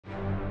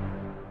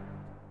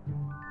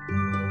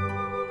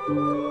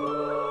Hello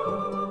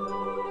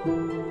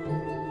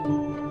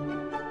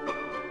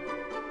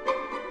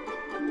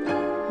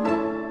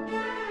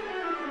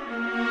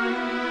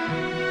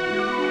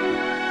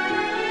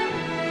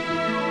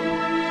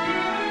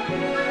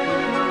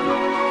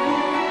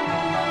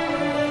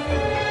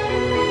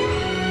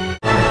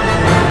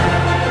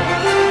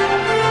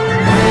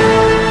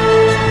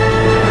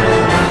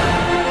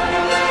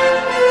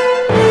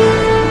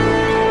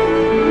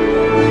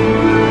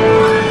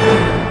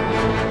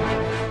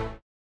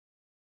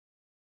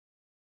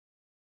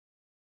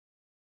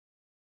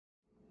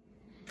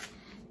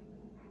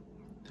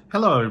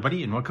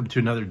everybody and welcome to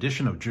another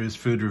edition of Drew's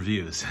Food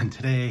Reviews, and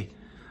today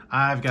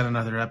I've got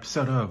another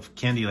episode of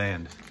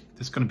Candyland.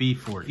 This is going to be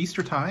for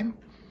Easter time,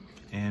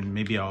 and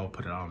maybe I'll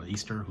put it on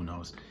Easter, who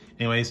knows.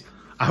 Anyways,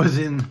 I was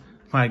in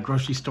my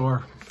grocery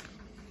store,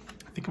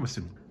 I think it was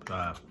in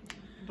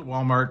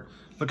Walmart,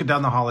 looking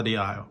down the holiday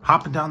aisle,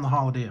 hopping down the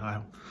holiday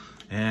aisle,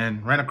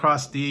 and ran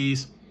across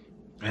these,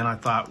 and I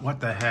thought,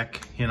 what the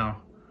heck, you know,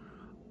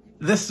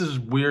 this is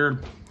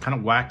weird, kind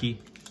of wacky.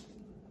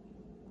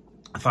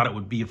 I thought it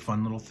would be a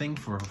fun little thing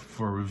for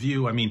a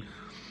review. I mean,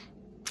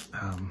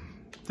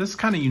 this is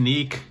kind of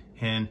unique,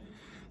 and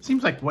it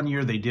seems like one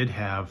year they did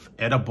have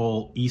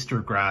edible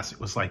Easter grass.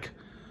 It was like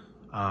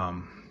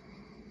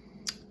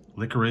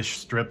licorice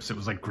strips. It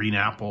was like green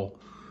apple,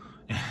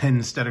 and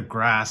instead of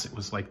grass, it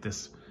was like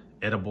this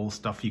edible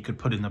stuff you could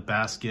put in the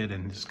basket,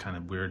 and it's kind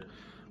of weird.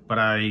 But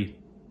I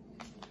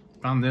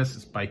found this.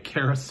 It's by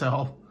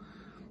Carousel.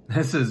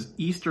 This is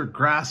Easter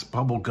grass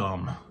bubble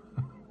gum.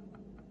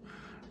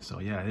 So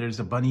yeah,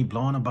 there's a bunny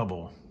blowing a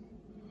bubble.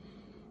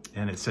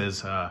 And it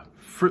says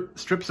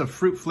strips of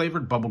fruit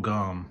flavored bubble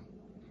gum.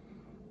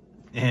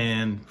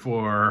 And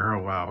for,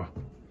 oh, wow,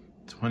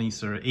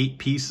 8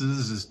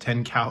 pieces is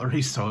 10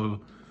 calories.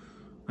 So,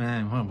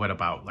 what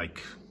about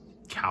like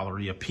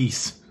calorie a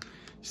piece?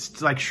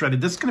 Just like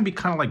shredded. This is going to be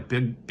kind of like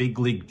Big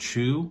League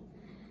Chew.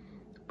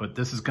 But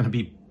this is going to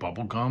be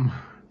bubble gum.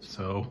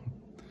 So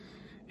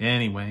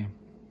anyway,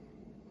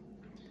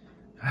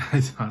 I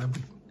thought I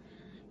would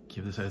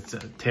give this a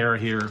tear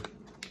here.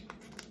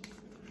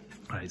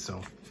 All right, so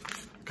I'm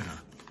gonna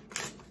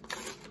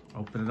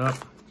open it up,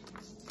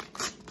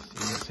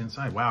 see what's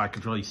inside. Wow, I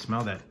could really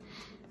smell that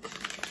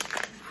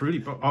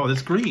fruity. Oh,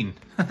 it's green.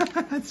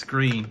 It's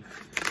green.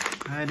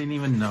 I didn't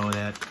even know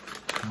that.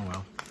 Oh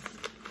well.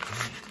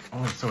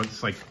 Oh, so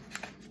it's like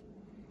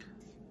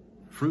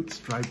fruit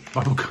striped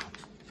bubblegum.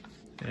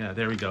 Yeah,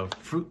 there we go.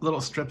 Little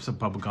strips of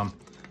bubblegum.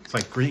 It's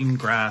like green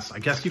grass. I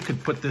guess you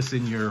could put this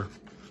in your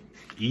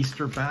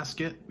Easter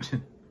basket.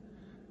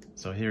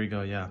 So here we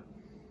go, yeah.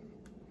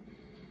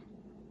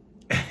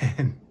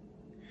 And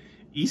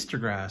Easter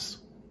grass.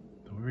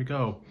 So here we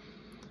go.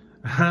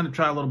 I'm gonna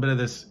try a little bit of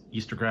this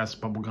Easter grass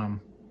bubble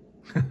gum.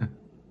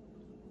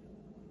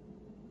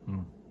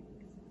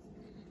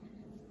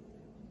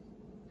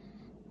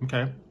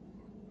 Okay.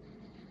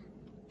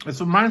 This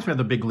reminds me of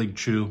the Big League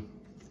Chew.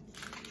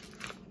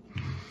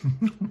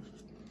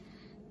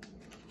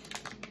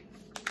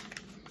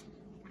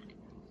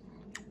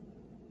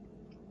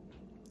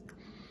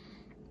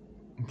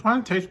 I'm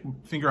trying to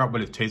figure out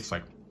what it tastes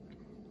like.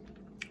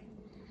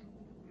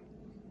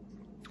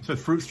 It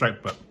says fruit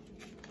stripe, but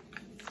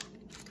I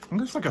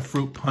think it's like a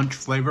fruit punch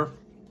flavor.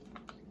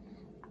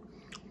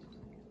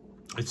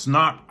 It's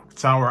not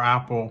sour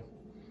apple.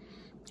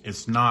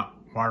 It's not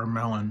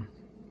watermelon.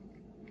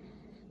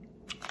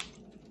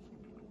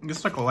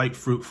 It's like a light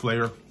fruit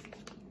flavor.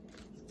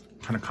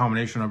 Kind of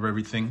combination of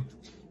everything.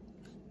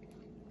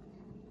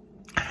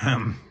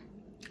 Kind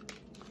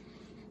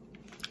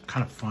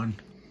of fun.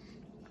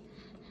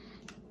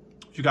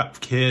 If you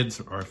got kids,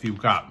 or if you've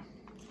got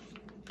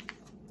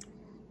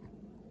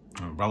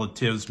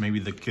relatives, maybe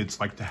the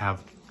kids like to have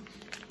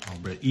a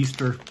little bit of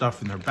Easter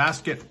stuff in their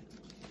basket,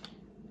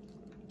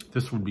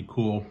 this would be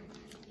cool.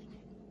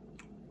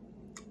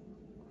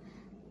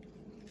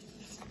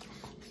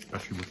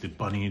 Especially with the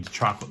bunnies,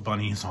 chocolate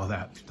bunnies, all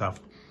that stuff.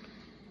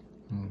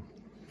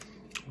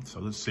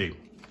 So let's see.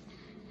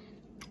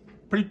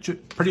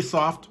 Pretty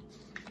soft.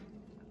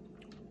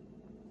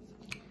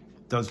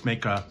 Does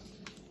make a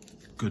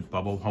good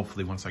bubble,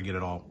 hopefully, once I get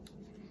it all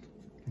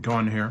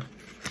going here.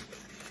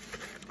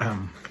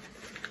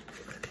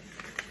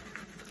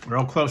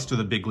 Real close to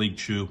the Big League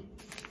Chew.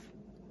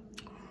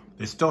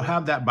 They still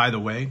have that, by the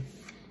way.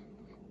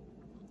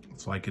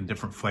 It's like in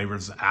different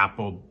flavors: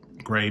 apple,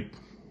 grape,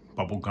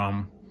 bubble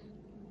gum.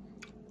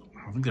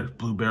 I think there's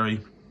blueberry.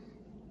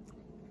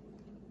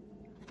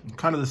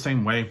 Kind of the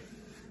same way,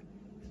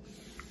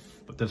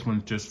 but this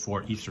one's just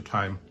for Easter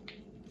time.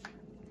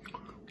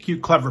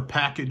 Cute, clever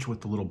package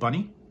with the little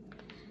bunny.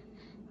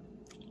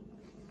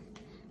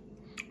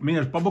 I mean,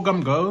 as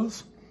bubblegum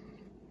goes,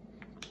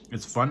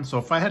 it's fun. So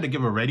if I had to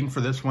give a rating for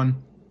this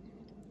one,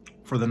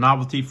 for the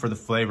novelty, for the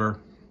flavor,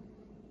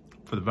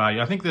 for the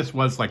value, I think this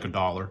was like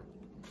 $1.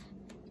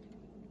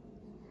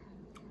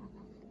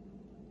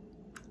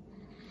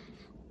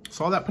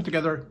 So all that put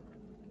together,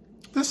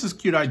 this is a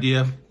cute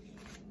idea.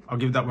 I'll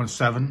give that one a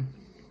 7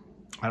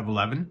 out of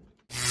 11.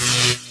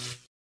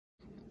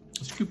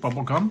 It's cute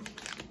bubble gum.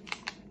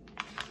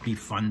 Be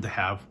fun to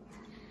have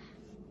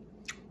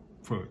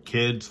for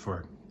kids,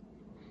 for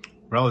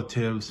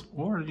relatives,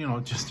 or, you know,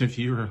 just if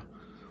you're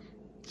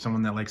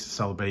someone that likes to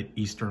celebrate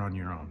Easter on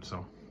your own.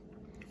 So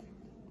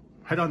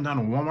head on down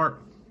to Walmart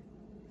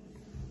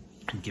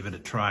and give it a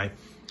try.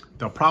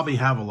 They'll probably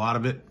have a lot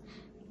of it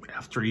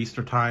after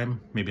Easter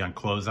time, maybe on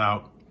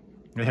closeout.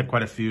 They had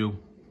quite a few.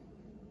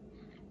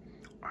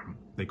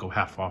 They go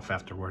half off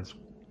afterwards.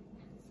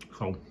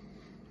 So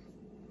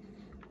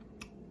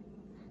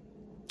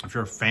if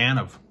you're a fan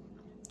of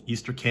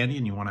Easter candy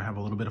and you want to have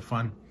a little bit of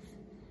fun,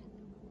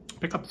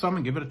 pick up some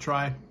and give it a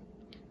try.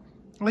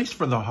 At least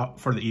for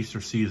the Easter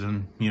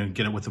season, you know,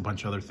 get it with a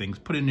bunch of other things.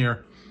 Put in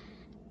your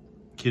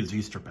kids'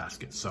 Easter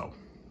basket. So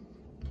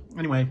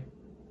anyway,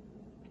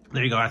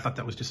 there you go. I thought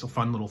that was just a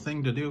fun little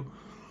thing to do.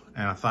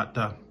 And I thought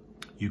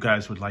you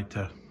guys would like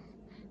to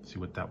see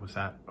what that was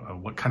at,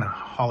 what kind of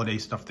holiday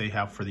stuff they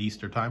have for the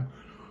Easter time.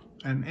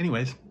 And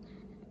anyways,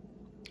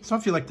 so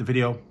if you liked the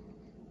video,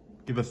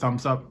 give it a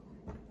thumbs up.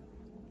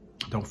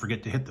 Don't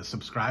forget to hit the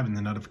subscribe and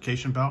the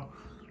notification bell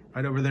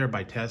right over there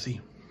by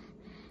Tazzy.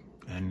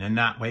 And in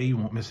that way, you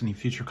won't miss any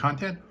future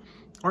content,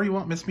 or you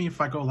won't miss me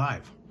if I go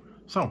live.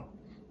 So,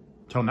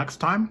 till next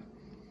time,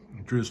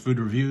 Drew's Food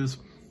Reviews,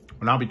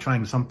 when I'll be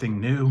trying something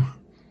new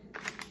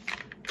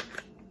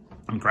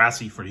and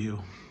grassy for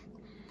you.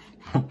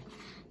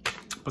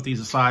 Put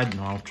these aside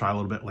and I'll try a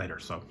little bit later.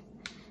 So,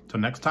 till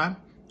next time,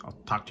 I'll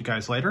talk to you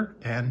guys later,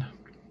 and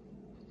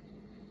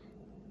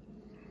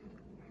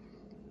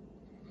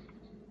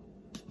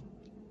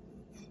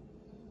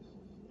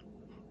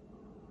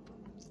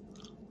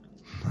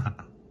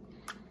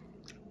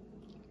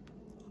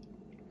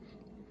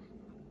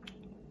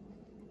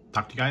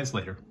talk to you guys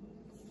later.